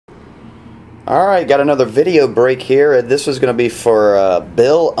Alright, got another video break here. This is going to be for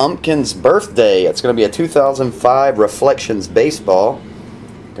Bill Umpkin's birthday. It's going to be a 2005 Reflections Baseball.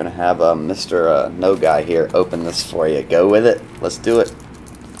 Going to have Mr. No Guy here open this for you. Go with it. Let's do it.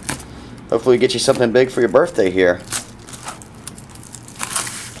 Hopefully we get you something big for your birthday here.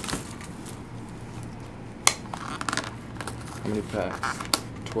 How many packs?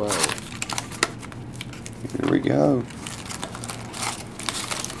 12. Here we go.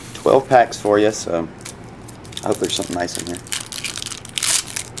 12 packs for you, so I hope there's something nice in here.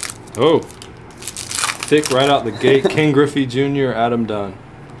 Oh, thick right out the gate. Ken Griffey Jr., Adam Dunn.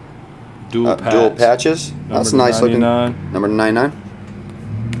 Dual patches. That's nice looking. Number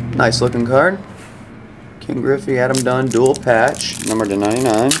 99. Nice looking card. Ken Griffey, Adam Dunn, dual patch. Number to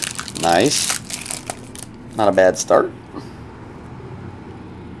 99. Nice. Not a bad start.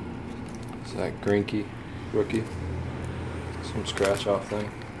 Is that Greinke, rookie? Some scratch off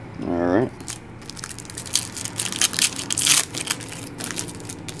thing. Alright.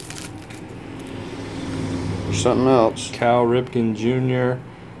 There's something else. Cal Ripken Jr.,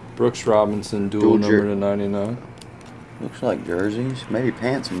 Brooks Robinson, dual number to 99. Looks like jerseys. Maybe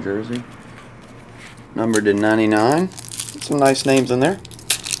pants and jersey. Number to 99. Some nice names in there.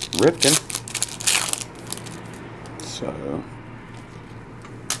 Ripken. So.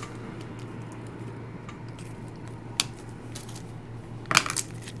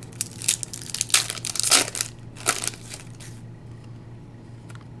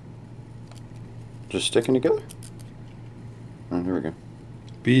 Just sticking together. Oh, here we go.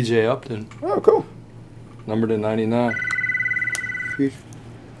 B.J. Upton. Oh, cool. Number to 99. Me?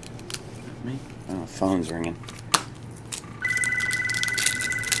 Oh, phone's ringing.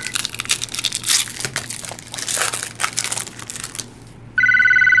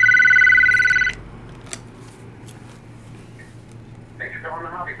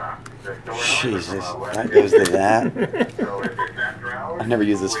 Jesus, that goes to that. I never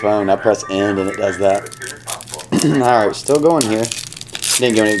use this phone. I press end and it does that. Alright, still going here.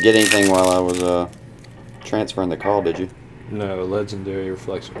 Didn't get anything while I was transferring the call, did you? No, legendary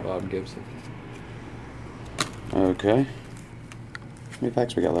reflection, Bob Gibson. Okay. How many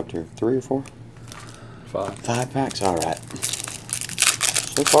packs we got left here? 3 or 4? 5. 5 packs, alright.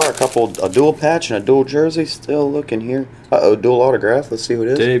 So far, a dual patch and a dual jersey. Still looking here. Uh-oh, dual autograph. Let's see who it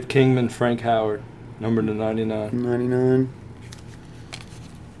is. Dave Kingman, Frank Howard, number to 99. 99.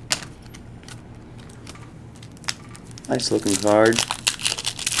 Nice looking card.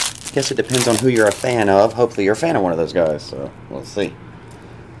 Guess it depends on who you're a fan of. Hopefully you're a fan of one of those guys, so we'll see.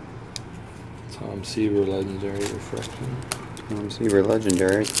 Tom Seaver, legendary reflection. Tom Seaver,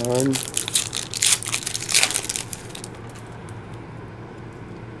 legendary card.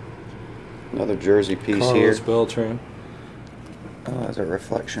 Another jersey piece Carlos here. Beltran. Oh, that's a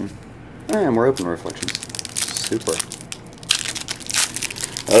reflection. And we're open reflections. Super.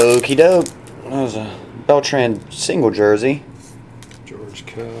 Okie doke. That was a Beltran single jersey. George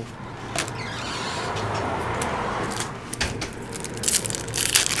Kell.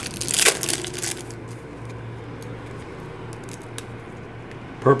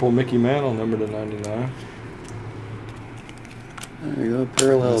 Purple Mickey Mantle, number to 99. There you go,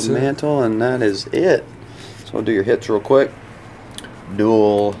 parallel mantle, and that is it. So we'll do your hits real quick.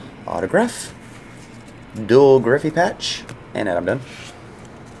 Dual autograph, dual Griffey patch, and Adam Dunn.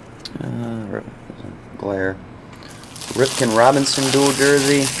 Glare. Ripken Robinson dual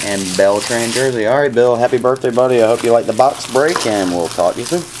jersey, and Beltran jersey. Alright, Bill, happy birthday, buddy. I hope you like the box break, and we'll talk to you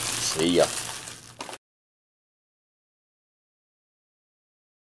soon. See ya.